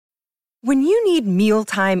When you need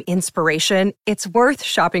mealtime inspiration, it's worth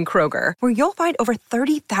shopping Kroger, where you'll find over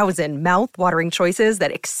 30,000 mouth-watering choices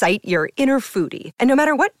that excite your inner foodie. And no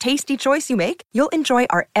matter what tasty choice you make, you'll enjoy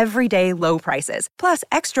our everyday low prices, plus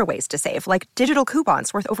extra ways to save, like digital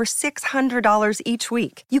coupons worth over $600 each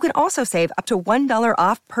week. You can also save up to $1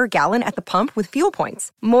 off per gallon at the pump with fuel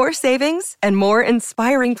points. More savings and more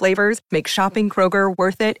inspiring flavors make shopping Kroger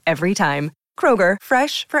worth it every time. Kroger,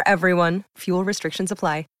 fresh for everyone. Fuel restrictions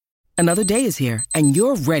apply. Another day is here, and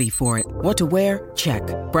you're ready for it. What to wear? Check.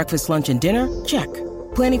 Breakfast, lunch, and dinner? Check.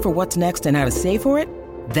 Planning for what's next and how to save for it?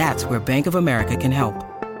 That's where Bank of America can help.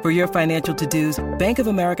 For your financial to-dos, Bank of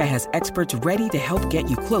America has experts ready to help get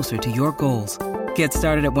you closer to your goals. Get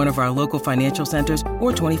started at one of our local financial centers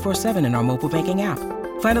or 24/7 in our mobile banking app.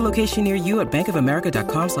 Find a location near you at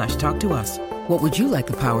bankofamerica.com/talktous. What would you like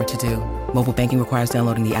the power to do? Mobile banking requires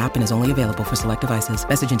downloading the app and is only available for select devices.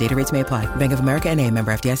 Message and data rates may apply. Bank of America N.A.,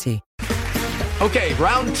 member FDIC. Okay,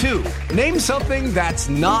 round two. Name something that's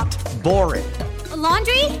not boring. A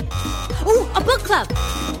laundry? Ooh, a book club.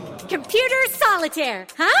 Computer solitaire,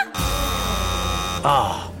 huh?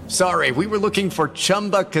 Ah, sorry, we were looking for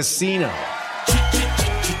Chumba Casino.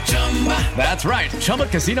 That's right,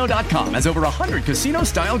 ChumbaCasino.com has over 100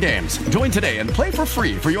 casino-style games. Join today and play for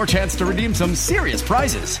free for your chance to redeem some serious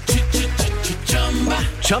prizes.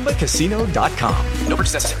 ChumbaCasino.com. No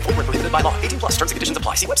purchase necessary. Void where prohibited by law. 18 plus. Terms and conditions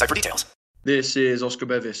apply. See website for details. This is Oscar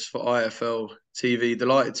Bevis for IFL TV.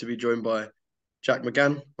 Delighted to be joined by Jack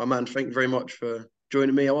Mcgann. My man, thank you very much for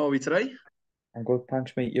joining me. How are we today? I'm good,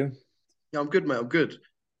 thanks, mate. You? Yeah, I'm good, mate. I'm good.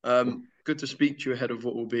 Good to speak to you ahead of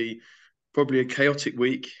what will be probably a chaotic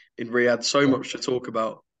week in Riyadh. So much to talk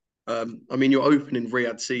about. I mean, you're opening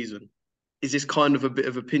Riyadh season. Is this kind of a bit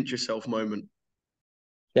of a pinch yourself moment?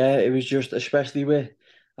 Yeah, it was just, especially with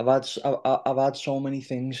I've had so many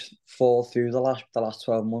things fall through the last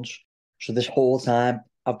 12 months. So this whole time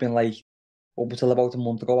I've been like, up until about a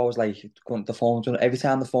month ago, I was like, the phone. Every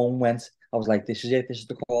time the phone went, I was like, this is it. This is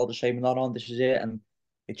the call. The same not on. This is it, and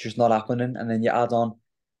it's just not happening. And then you add on,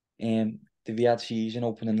 the Riyadh season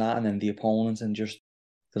opening that, and then the opponents, and just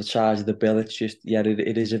the size of the bill. It's just, yeah,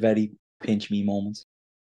 it is a very pinch me moment.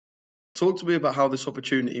 Talk to me about how this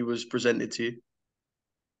opportunity was presented to you.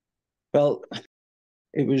 Well,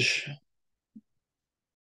 it was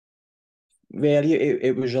really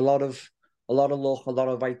it was a lot of luck, a lot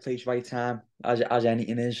of right place, right time, as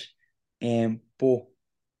anything is. But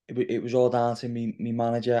it was all down to me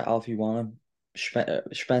manager Alfie Wanham,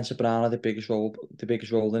 Spencer Brown had the biggest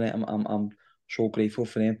role in it. I'm so grateful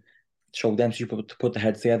for him. So them two to put the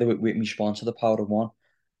head together with me sponsor, the Power of One,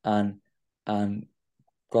 and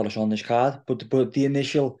got us on this card. But the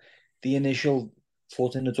initial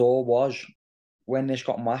foot in the door was when this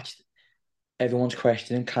got matched. Everyone's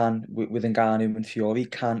questioning, with Ngannou and Fury,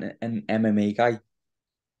 can an MMA guy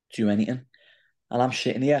do anything? And I'm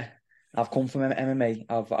sitting here. I've come from MMA.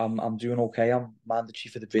 I'm doing okay. I'm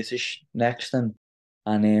mandatory for the British next, and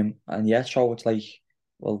yeah. So it's like,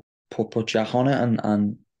 well, put Jack on it,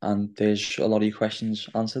 and there's a lot of your questions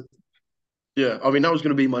answered. Yeah, I mean, that was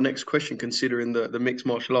going to be my next question, considering the mixed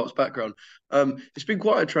martial arts background. It's been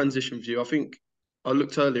quite a transition for you. I think I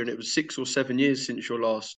looked earlier, and it was 6 or 7 years since your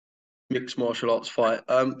last mixed martial arts fight.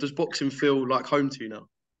 Does boxing feel like home to you now?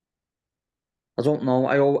 I don't know.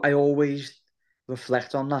 I always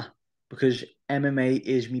reflect on that, because MMA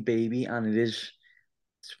is my baby, and it's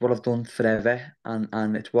what I've done forever,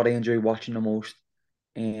 and it's what I enjoy watching the most.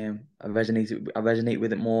 I resonate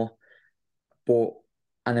with it more.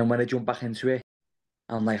 And then when I jump back into it,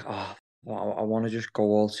 I'm like, I want to just go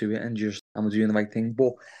all to it, and just I'm doing the right thing.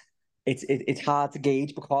 But it's hard to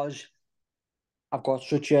gauge, because I've got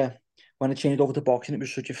when I changed over to boxing, it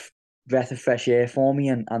was such a breath of fresh air for me,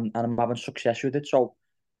 and I'm having success with it. So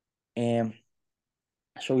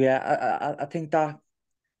yeah, I think that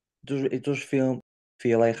it does feel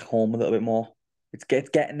like home a little bit more. It's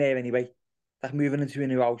getting there anyway. Like moving into a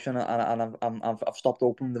new house, and I've stopped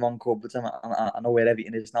opening the wrong cupboards, and I know where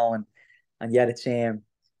everything is now, and yeah, it's I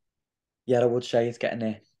would say it's getting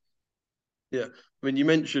there. Yeah, I mean, you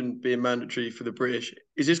mentioned being mandatory for the British.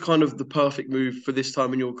 Is this kind of the perfect move for this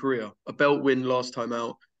time in your career? A belt win last time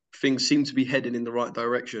out, things seem to be heading in the right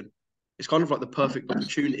direction. It's kind of like the perfect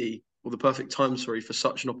opportunity, or the perfect time, sorry, for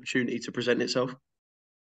such an opportunity to present itself.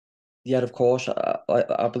 Yeah, of course.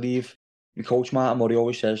 I believe my coach Martin Murray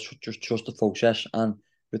always says, just trust the process. And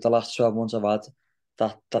with the last 12 months I've had,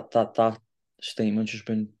 that statement just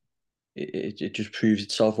been, it just proves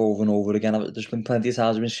itself over and over again. There's been plenty of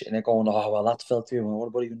times I've been sitting there going, oh, well, that fell through, and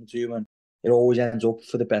what are you going to do? And it always ends up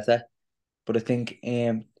for the better. But I think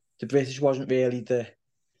the British wasn't really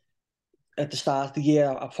at the start of the year,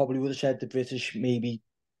 I probably would have said the British maybe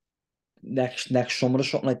next summer or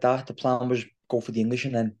something like that. The plan was go for the English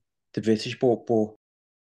and then the British, but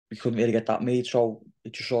we couldn't really get that made, so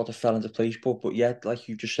it just sort of fell into place. But yeah, like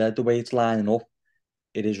you just said, the way it's lining up,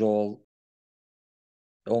 it is all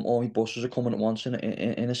my buses are coming at once in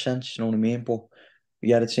a sense, you know what I mean? But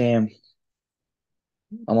yeah, it's I'm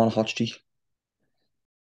on a hot streak.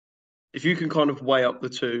 If you can kind of weigh up the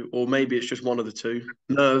two, or maybe it's just one of the two,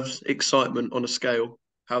 nerves, excitement on a scale,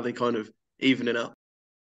 how they kind of even it out.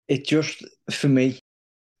 It just for me,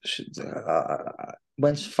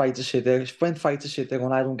 when fighters sit there,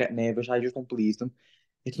 going, I don't get nervous. I just don't believe them.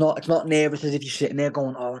 It's not nervous as if you're sitting there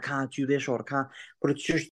going, oh, I can't do this or I can't. But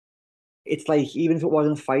it's like even if it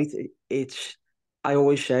wasn't a fight, it's. I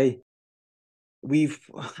always say we've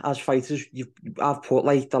as fighters, I've put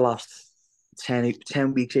like the last 10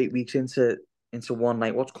 weeks, 8 weeks into one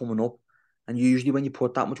night. What's coming up, and usually when you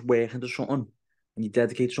put that much work into something and you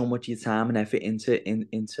dedicate so much of your time and effort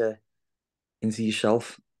into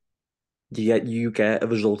yourself, you get a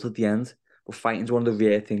result at the end. But fighting's one of the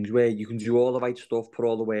rare things where you can do all the right stuff, put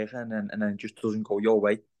all the work in, and then it just doesn't go your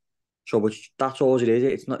way. So that's all it is.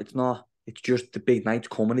 It's not. It's just the big night's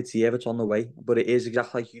coming. It's here. It's on the way. But it is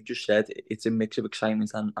exactly like you just said. It's a mix of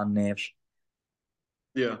excitement and nerves.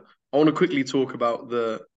 Yeah, I want to quickly talk about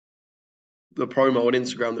the promo on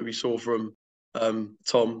Instagram that we saw from Tom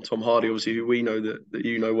Hardy, obviously, who we know that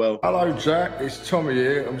you know well. Hello, Jack. It's Tommy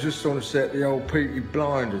here. I'm just on to set the old Peaky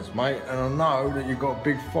Blinders, mate, and I know that you've got a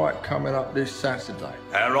big fight coming up this Saturday.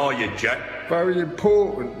 How are you, Jack? Very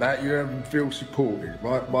important that you ever feel supported,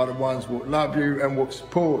 right, by the ones what love you and what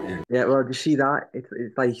support you. Yeah, well, you see that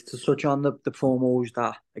it's like to touch on the promos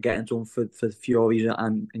that are getting done for Fury's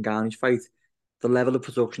and Ngannou's fight. The level of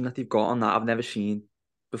production that they've got on that, I've never seen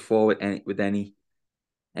before with any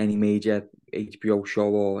major HBO show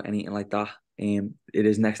or anything like that. It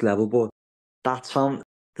is next level. But the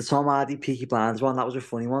Tom Hardy Peaky Blinders one, that was a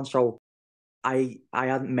funny one. So I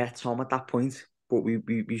hadn't met Tom at that point, but we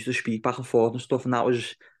used to speak back and forth and stuff. And I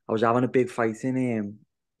was having a big fight in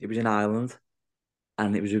it was in Ireland,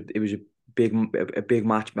 and it was a big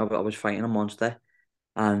match. I was fighting a monster,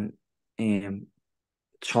 and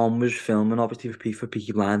Tom was filming obviously for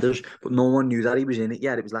Peaky Blinders, but no one knew that he was in it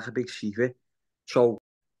yet. It was like a big secret. So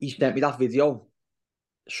he sent me that video.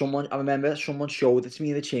 I remember someone showed it to me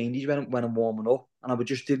in the changes when I'm warming up, and I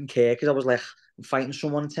just didn't care because I was like, I'm fighting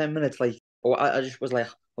someone in 10 minutes. Like, I just was like,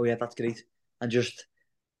 oh yeah, that's great. And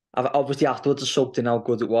obviously afterwards I soaked in how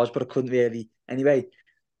good it was, but I couldn't really. Anyway,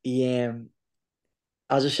 he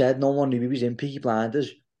as I said, no one knew he was in Peaky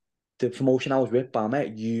Blinders. The promotion I was with,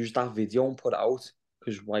 Bama, used that video and put it out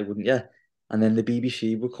because why wouldn't you? And then the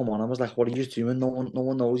BBC would come on. I was like, "What are you doing? No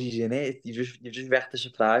one knows he's in it. You just wrecked the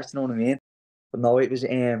surprise." You know what I mean? But no, it was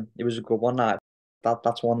a good one.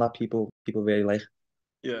 That's one that people really like.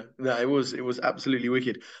 Yeah, no, it was absolutely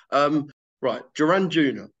wicked. Right, Duran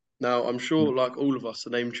Jr. Now, I'm sure, like all of us, the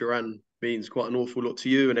name Duran means quite an awful lot to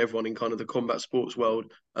you and everyone in kind of the combat sports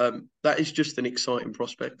world. That is just an exciting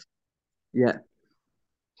prospect. Yeah.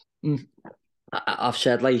 I've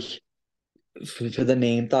said like for the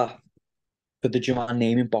name that for the Duran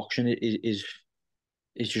name in boxing is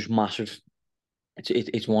just massive.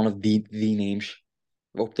 It's one of the names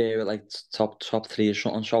up there at like top three or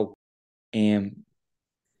something. So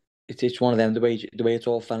it's one of them. The way it's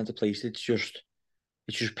all fell into place, it's just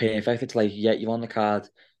perfect. It's like yeah, you're on the card,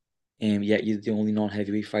 yeah, you're the only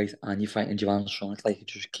non-heavyweight fight, and you're fighting Duran's son. It's like it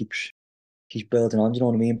just keeps building on. You know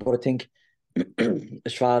what I mean? But I think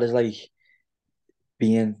as far as like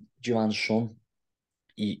being Duran's son,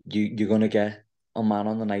 you're gonna get a man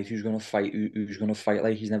on the night who's gonna fight who's gonna fight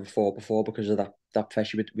like he's never fought before because of that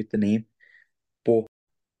pressure with the name. But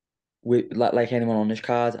with like anyone on this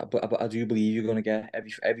card, I do believe you're gonna get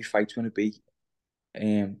every fight's gonna be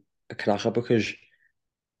a cracker because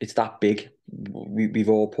it's that big. We've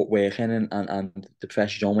all put work in and the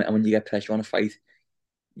pressure's on it, and when you get pressure on a fight,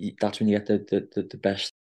 that's when you get the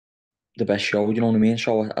best show. You know what I mean?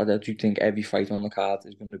 So I do think every fight on the card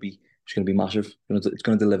is going to be massive. It's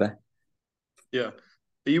going to deliver. Yeah.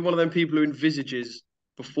 Are you one of them people who envisages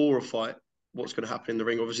before a fight what's going to happen in the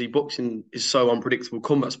ring? Obviously, boxing is so unpredictable.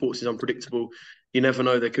 Combat sports is unpredictable. You never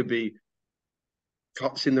know. There could be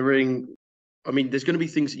cuts in the ring. I mean, there's going to be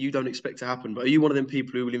things that you don't expect to happen. But are you one of them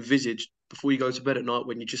people who will envisage before you go to bed at night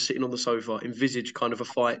when you're just sitting on the sofa, envisage kind of a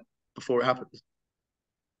fight before it happens?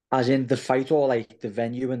 As in the fight or like the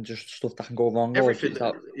venue and just stuff that can go wrong? Everything.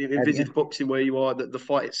 Envisage boxing where you are, the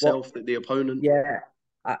fight itself, the opponent. Yeah,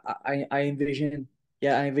 I envision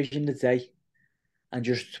the day and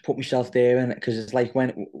just put myself there, and because it's like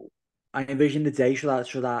I envision the day so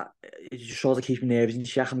that it just sort of keeps me nervous and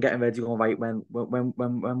check. I'm getting ready, going right when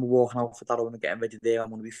we're walking out for that and getting ready there. I'm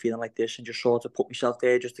going to be feeling like this and just sort of put myself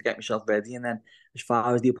there just to get myself ready. And then as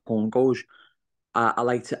far as the opponent goes,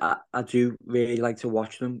 I do really like to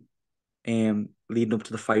watch them leading up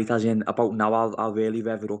to the fight. As in about now, I'll really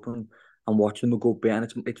rev it up and watch them a good bit.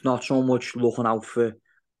 And it's not so much looking out for,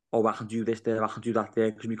 oh, I can do this there, I can do that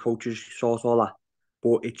there, because my coaches sort all that.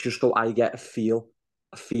 But it's just so I get a feel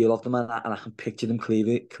of them, and I can picture them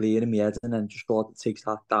clear in my head, and then just sort of takes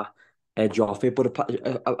that edge off it. But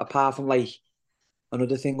apart from like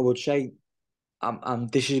another thing, I would say,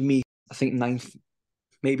 this is me. I think ninth,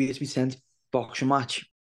 maybe it's my 10th boxing match,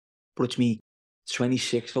 but it's me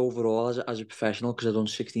 26th overall as a professional because I've done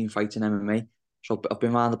 16 fights in MMA. So I've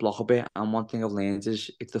been around the block a bit, and one thing I've learned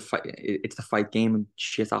is it's the fight game and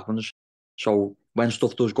shit happens. So when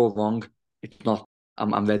stuff does go wrong, it's not.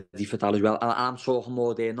 I'm ready for that as well. And I'm talking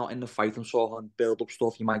more there, not in the fight. I'm talking build up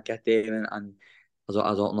stuff you might get there, and I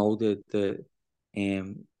don't know the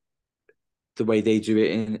way they do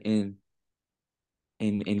it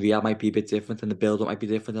in Riyadh might be a bit different, and the build up might be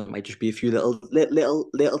different. And it might just be a few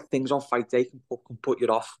little things on fight day can put you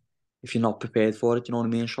off if you're not prepared for it. You know what I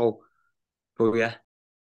mean? So, but yeah.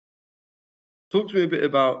 Talk to me a bit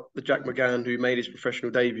about the Jack Mcgann who made his professional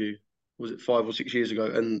debut. Was it 5 or 6 years ago?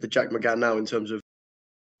 And the Jack Mcgann now in terms of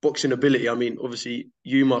boxing ability. I mean, obviously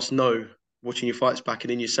you must know watching your fights back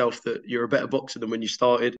and in yourself that you're a better boxer than when you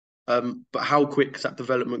started. But how quick has that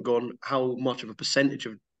development gone? How much of a percentage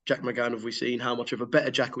of Jack Mcgann have we seen? How much of a better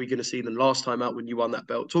Jack are we going to see than last time out when you won that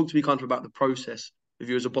belt? Talk to me kind of about the process of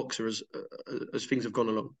you as a boxer as things have gone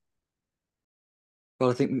along. Well,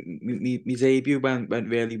 I think my debut went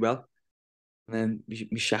really well, and then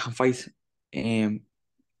my second fight, it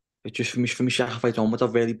just for me second fight onwards,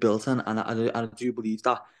 I've really built, and I do believe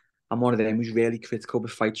that I'm one of them who's really critical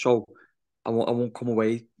with fights. So I won't come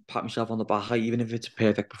away pat myself on the back, like, even if it's a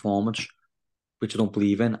perfect performance, which I don't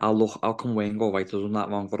believe in. I'll come away and go, right, I've done that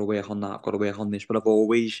wrong, got to work on that, I've got to work on this. But I've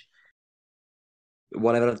always,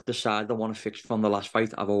 whatever I've decided I want to fix from the last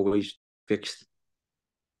fight, I've always fixed.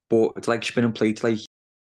 But it's like spinning plates, like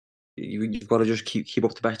you've got to just keep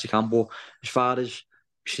up the best you can. But as far as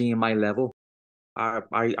seeing my level, I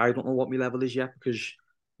don't know what my level is yet, because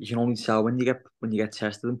you can only tell when you get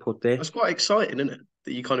tested and put there. That's quite exciting, isn't it?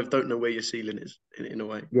 That you kind of don't know where your ceiling is in a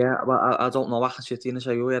way. Yeah, well, I don't know. I can sit here and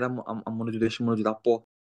say, oh yeah, I'm gonna do this, I'm gonna do that. But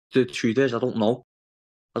the truth is, I don't know.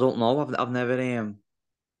 I don't know. I've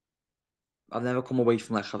never come away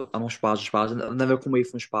from, like, I know spars. I've never come away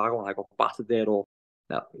from sparring when I got battered there, or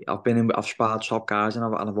I've sparred top guys, and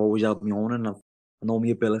I've always held my own, and I know my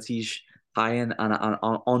abilities high, and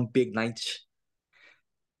on big nights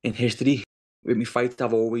in history with my fight,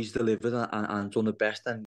 I've always delivered and done the best,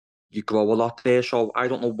 and you grow a lot there. So I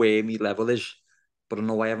don't know where my level is, but I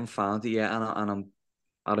know I haven't found it yet, and I'm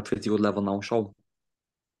at a pretty good level now. So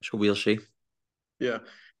we'll see. Yeah,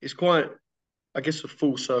 it's quite, I guess, a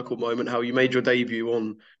full circle moment how you made your debut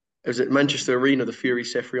on, is it Manchester Arena, the Fury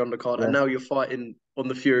Sefri undercard, and Yeah. now you're fighting on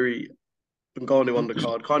the Fury Ngannou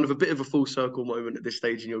undercard. Kind of a bit of a full circle moment at this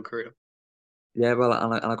stage in your career. Yeah, well,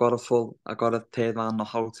 I got a third round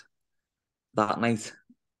knockout that night,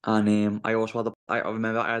 and I also I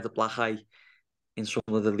remember I had a black eye in some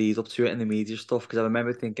of the lead up to it in the media stuff, because I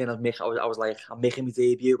remember thinking I was like, I'm making my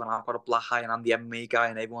debut and I've got a black eye and I'm the MMA guy,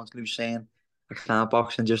 and everyone's gonna be saying I can't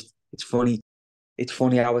box, and just it's funny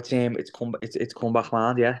how it's come back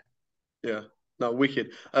round, yeah. Yeah, no,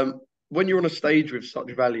 wicked. When you're on a stage with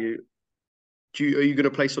such value, are you going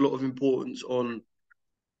to place a lot of importance on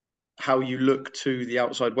how you look to the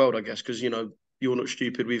outside world, I guess, because you're not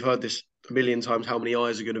stupid. We've heard this a million times. How many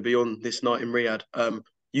eyes are going to be on this night in Riyadh?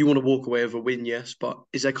 You want to walk away with a win, yes, but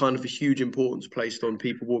is there kind of a huge importance placed on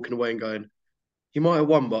people walking away and going, "He might have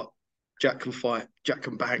won, but Jack can fight, Jack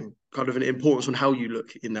can bang"? Kind of an importance on how you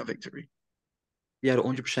look in that victory. Yeah,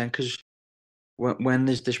 100%. Because when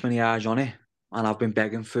there's this many eyes on it, and I've been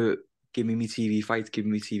begging for, give me TV fight, give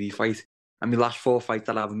me TV fight. And my last 4 fights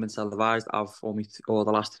that haven't been televised, or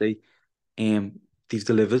the last 3, they've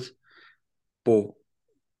delivered. But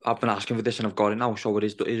I've been asking for this and I've got it now, so it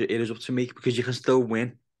is up to me, because you can still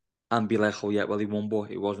win and be like, oh yeah, well he won, but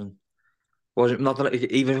it wasn't not that,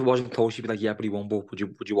 even if it wasn't close, you'd be like, yeah, but he won, but would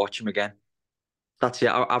you watch him again? That's it.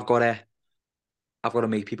 I've got to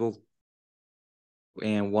make people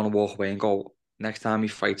want to walk away and go, next time he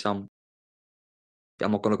fights, I'm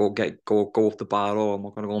not gonna go up the bar, or I'm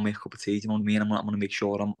not gonna go make a cup of tea. Do you know what I mean? I'm gonna make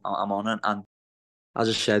sure I'm on it. And as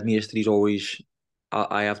I said, my history's always,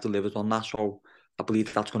 I have delivered on that, so I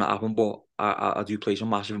believe that's going to happen. But I do place a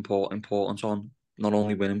massive importance on not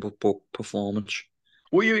only winning but performance.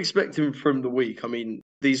 What are you expecting from the week? I mean,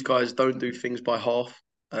 these guys don't do things by half.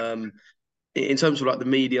 In terms of like the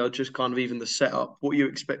media, just kind of even the setup, what are you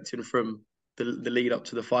expecting from the lead up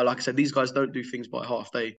to the fight? Like I said, these guys don't do things by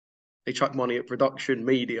half. They chuck money at production,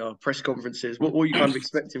 media, press conferences. What are you kind of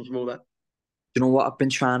expecting from all that? You know what? I've been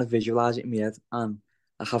trying to visualize it in my head, and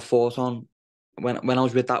I have thought on when I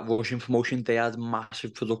was with that Russian promotion, they had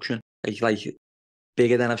massive production, like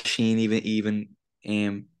bigger than I've seen even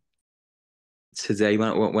today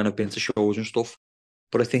when I've been to shows and stuff.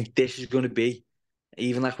 But I think this is going to be,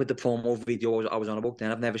 even like with the promo video I was on about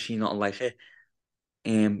then, I've never seen nothing like it.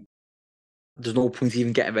 There's no point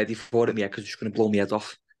even getting ready for it yet because it's going to blow my head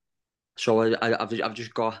off. So I've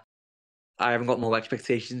just got, I haven't got no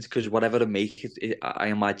expectations because whatever I make, I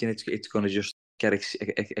imagine it's going to just get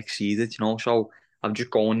exceeded, you know. So I'm just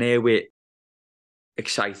going there with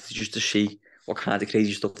excited just to see what kind of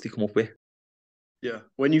crazy stuff they come up with. Yeah.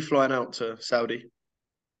 When you flying out to Saudi?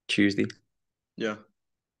 Tuesday. Yeah.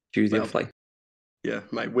 Tuesday Mate, I'll fly. Yeah,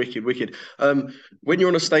 mate, wicked, wicked. When you're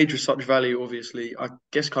on a stage with such value, obviously, I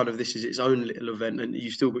guess kind of this is its own little event, and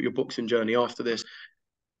you've still got your boxing journey after this.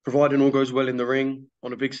 Providing all goes well in the ring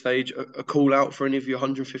on a big stage, a call out for any of your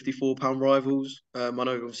 154-pound rivals. I know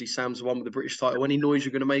obviously Sam's the one with the British title. Any noise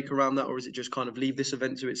you're going to make around that, or is it just kind of leave this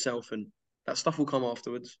event to itself and that stuff will come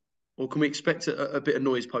afterwards? Or can we expect a bit of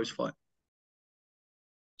noise post fight?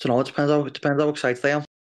 So no, it depends how excited I am.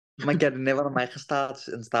 I might get in there on the mic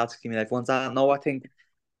and start giving everyone's that. No, I think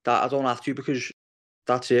that I don't have to because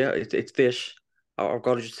that's it. It's this. I've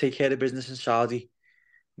got to just take care of business in Saudi,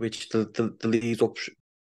 which the lead up.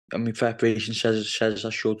 I mean, preparation says I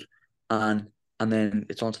should, and then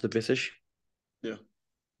it's on to the British. Yeah,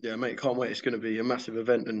 yeah, mate, can't wait. It's going to be a massive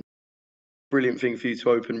event and brilliant thing for you to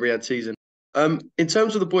open Riyadh season. In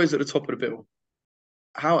terms of the boys at the top of the bill,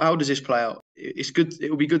 how does this play out? It's good. It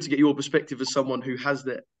will be good to get your perspective as someone who has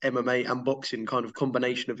the MMA and boxing kind of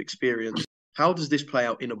combination of experience. How does this play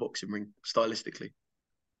out in a boxing ring stylistically?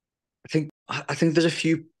 I think there's a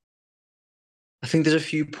few. I think there's a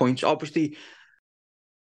few points. Obviously,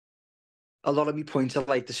 a lot of me points are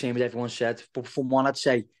like the same as everyone said. But from one, I'd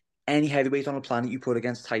say any heavyweight on the planet you put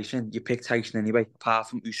against Tyson, you pick Tyson anyway, apart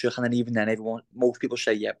from Usyk. And then even then, most people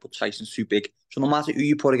say, yeah, but Tyson's too big. So no matter who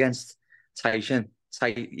you put against Tyson,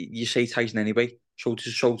 you say Tyson anyway. So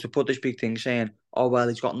to put this big thing saying, oh, well,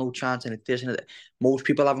 he's got no chance and this and that. Most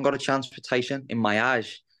people haven't got a chance for Tyson in my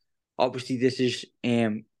eyes. Obviously, this is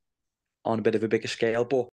on a bit of a bigger scale,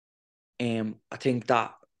 but I think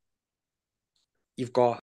that you've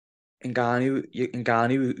got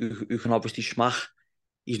Ngannou who can obviously smack.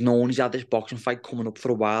 He's known he's had this boxing fight coming up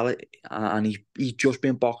for a while, and he's just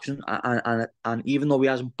been boxing. And even though he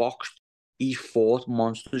hasn't boxed, he's fought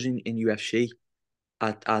monsters in UFC.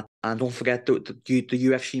 And don't forget the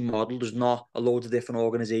UFC model. There's not a load of different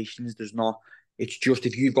organizations. There's not. It's just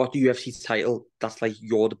if you've got the UFC title, that's like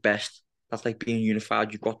you're the best. That's like being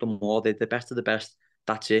unified. You've got them all. They're the best of the best.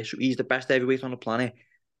 That's it. So he's the best heavyweight on the planet.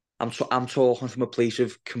 I'm talking from a place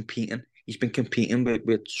of competing. He's been competing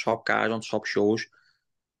with top guys on top shows,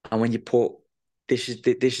 and when you put this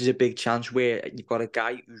is a big chance where you've got a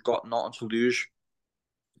guy who's got nothing to lose.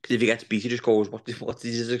 Because if he gets beat, he just goes, "What did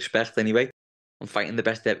you expect anyway? I'm fighting the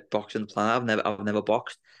best boxer on the planet. I've never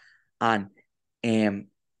boxed." And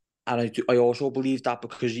I also believe that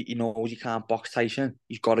because he knows he can't box Tyson,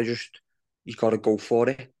 he's got to go for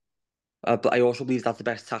it. But I also believe that's the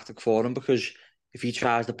best tactic for him because if he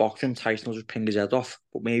tries to box him, Tyson will just ping his head off.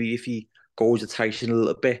 But maybe if he goes at Tyson a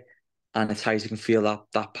little bit and Tyson can feel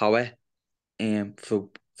that power for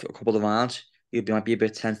a couple of rounds, he might be a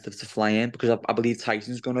bit tentative to fly in because I believe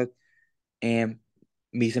Tyson's going to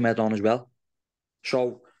meet him head on as well.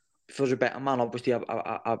 So if I was a better man, obviously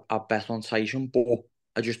I bet on Tyson, but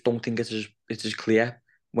I just don't think it's as clear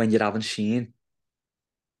when you haven't seen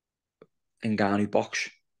Ngannou box.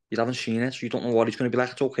 You haven't seen it, so you don't know what he's going to be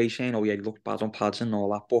like. It's okay saying, oh yeah, he looked bad on pads and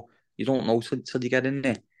all that, but you don't know till you get in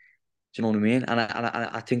there. Do you know what I mean? And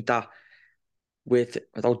I think that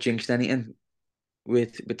without jinxing anything,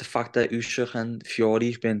 with the fact that Usyk and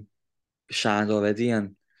Fury's been signed already,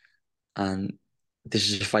 and this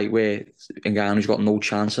is a fight where Ngannou's got no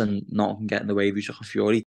chance and nothing can get in the way of Usyk and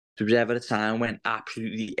Fury. If there was ever a time when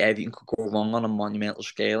absolutely everything could go wrong on a monumental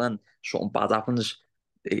scale and something bad happens,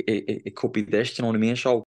 it could be this. Do you know what I mean?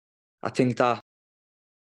 So I think that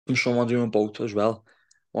from someone doing both as well,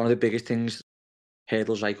 one of the biggest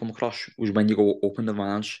hurdles I come across was when you go up in the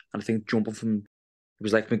rounds. And I think jumping from, it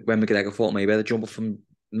was like when McGregor fought Mayweather, jumping from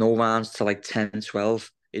no rounds to like 10,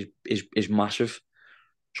 12 is massive.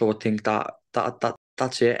 So I think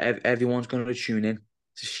that's it. Everyone's going to tune in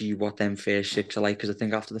to see what them first six are like, because I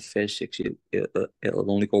think after the first six,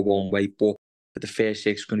 it'll only go one way. But the first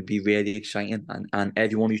six is going to be really exciting, and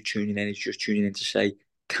everyone who's tuning in is just tuning in to say,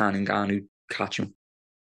 can Ngannou catch him?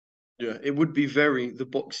 Yeah, it would be very the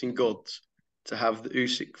boxing gods to have the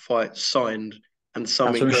Usyk fight signed and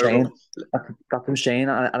something going on. That's what I'm saying,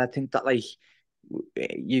 and I think that like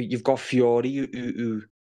you've got Fury who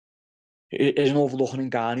isn't overlooking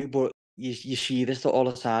Ngannou, but you see this all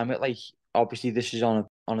the time. It like obviously this is on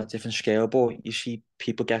a different scale, but you see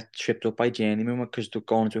people get tripped up by journeymen because they're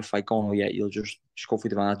going into a fight going, oh yeah, you'll just go through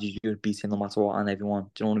the advantage, you're beating no matter what, and everyone,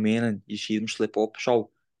 do you know what I mean? And you see them slip up. So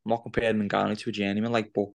I'm not comparing Ngannou to a journeyman,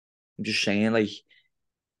 like, but I'm just saying, like,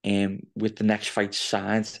 with the next fight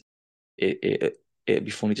signed, it'd be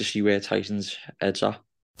funny to see where Tyson's head's at.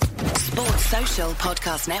 Sports Social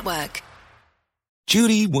Podcast Network.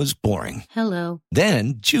 Judy was boring. Hello.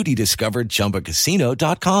 Then Judy discovered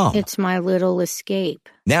ChumbaCasino.com. It's my little escape.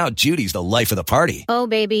 Now Judy's the life of the party. Oh,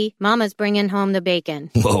 baby, mama's bringing home the bacon.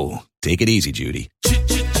 Whoa, take it easy, Judy.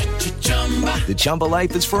 The Chumba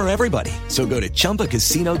life is for everybody. So go to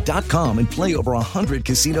ChumbaCasino.com and play over 100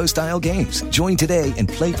 casino-style games. Join today and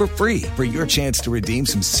play for free for your chance to redeem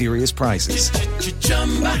some serious prizes.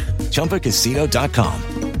 ChumbaCasino.com.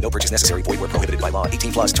 No purchase necessary. Void where prohibited by law.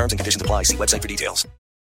 18 plus terms and conditions apply. See website for details.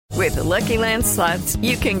 With the Lucky Land Slots,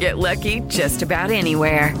 you can get lucky just about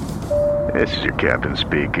anywhere. This is your captain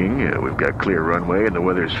speaking. We've got clear runway and the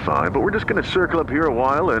weather's fine, but we're just going to circle up here a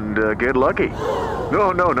while and get lucky.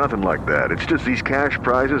 No, nothing like that. It's just these cash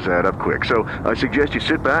prizes add up quick. So I suggest you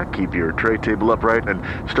sit back, keep your tray table upright, and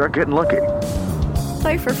start getting lucky.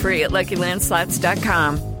 Play for free at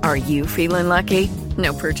LuckyLandSlots.com. Are you feeling lucky?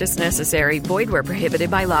 No purchase necessary. Void where prohibited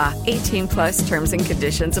by law. 18 plus terms and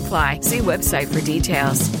conditions apply. See website for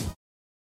details.